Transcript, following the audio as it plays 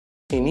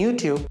In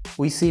YouTube,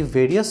 we see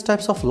various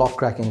types of lock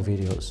cracking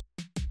videos.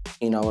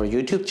 In our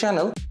YouTube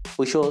channel,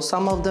 we show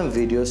some of them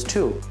videos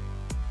too.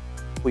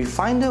 We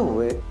find a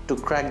way to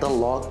crack the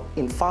lock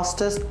in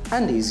fastest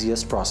and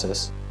easiest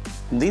process.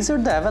 These are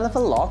the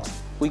available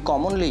locks we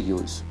commonly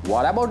use.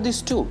 What about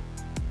these two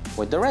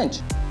with the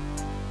wrench?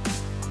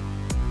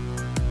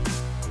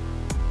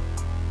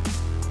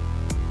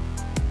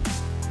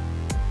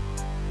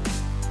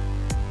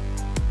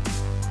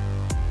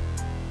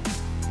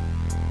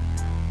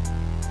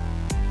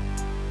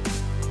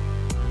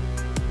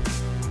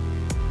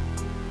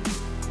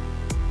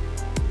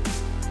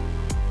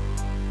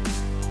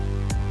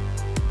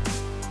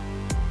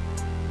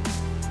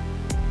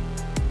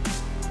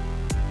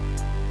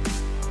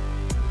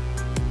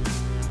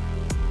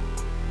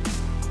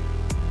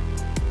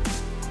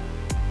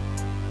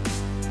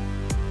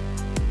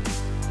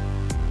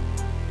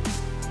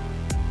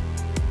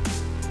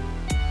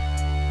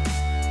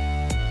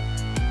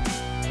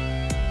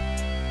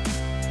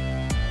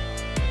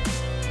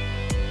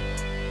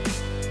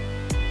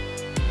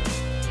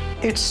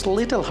 It's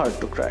little hard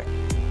to crack.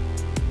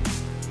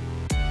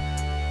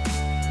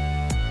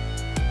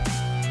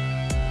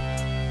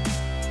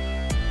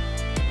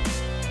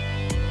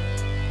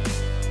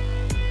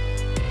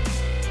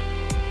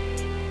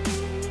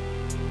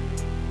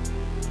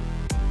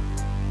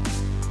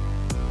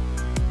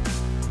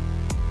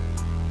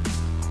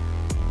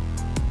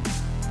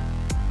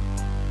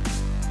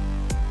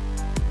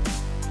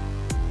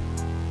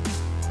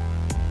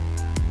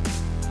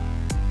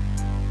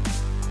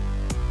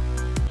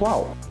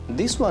 Wow,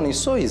 this one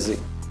is so easy.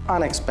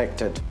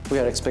 Unexpected. We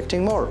are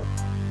expecting more.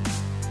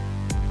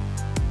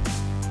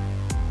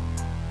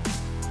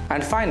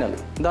 And finally,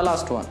 the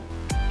last one.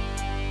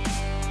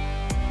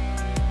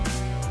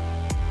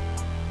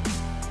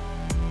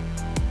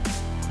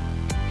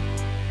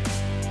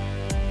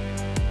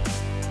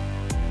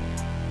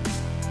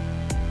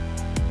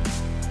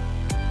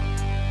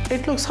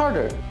 It looks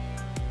harder.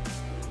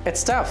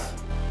 It's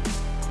tough.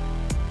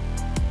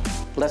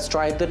 Let's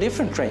try the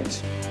different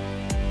range.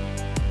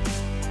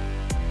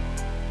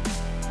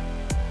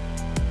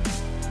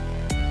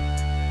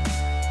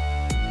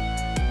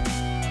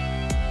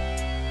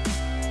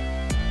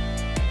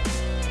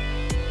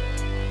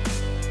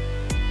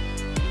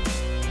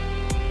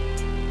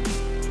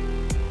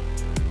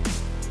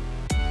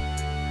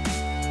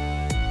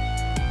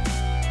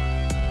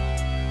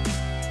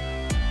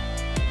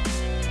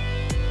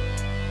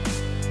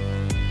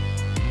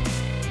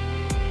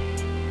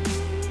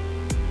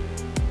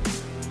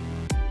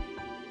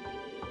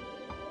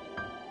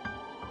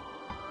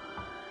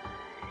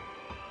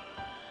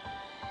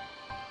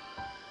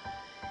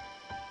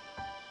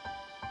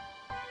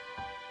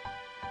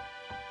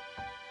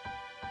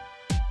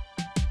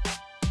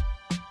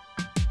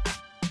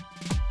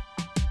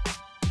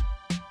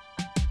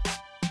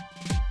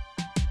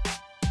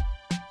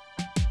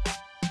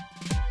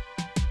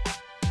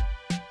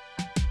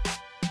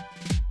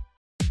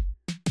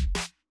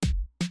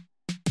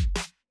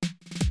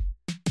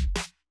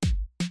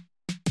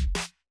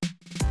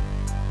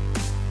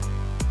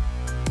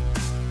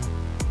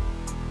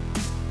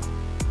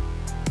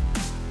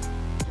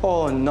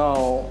 Oh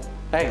no,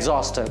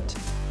 exhausted.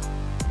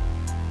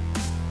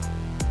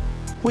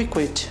 We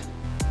quit.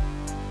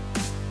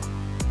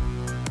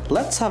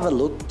 Let's have a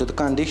look to the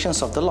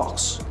conditions of the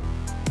locks.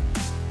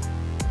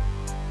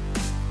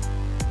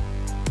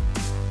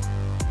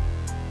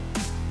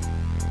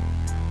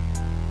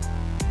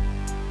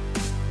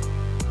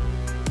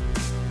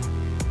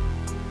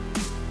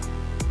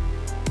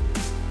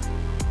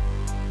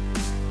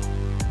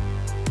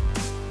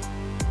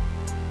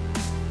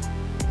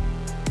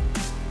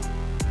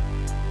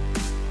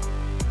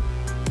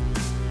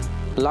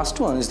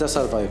 Last one is the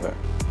survivor.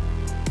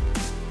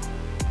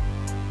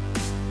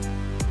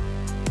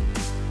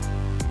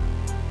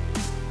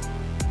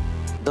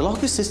 The lock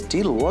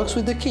still works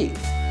with the key.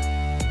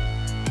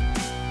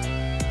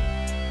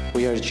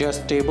 We are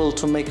just able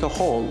to make a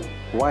hole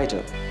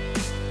wider.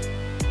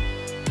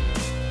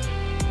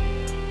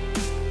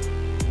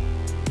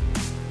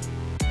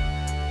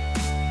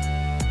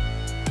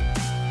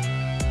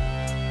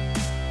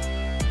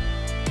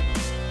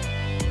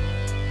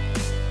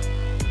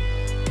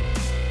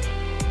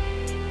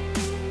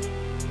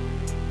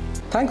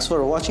 Thanks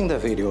for watching the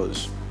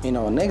videos. In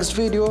our next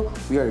video,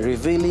 we are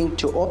revealing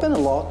to open a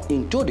lock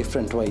in 2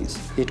 different ways.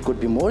 It could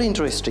be more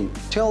interesting.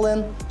 Till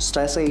then,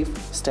 stay safe,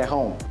 stay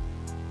home.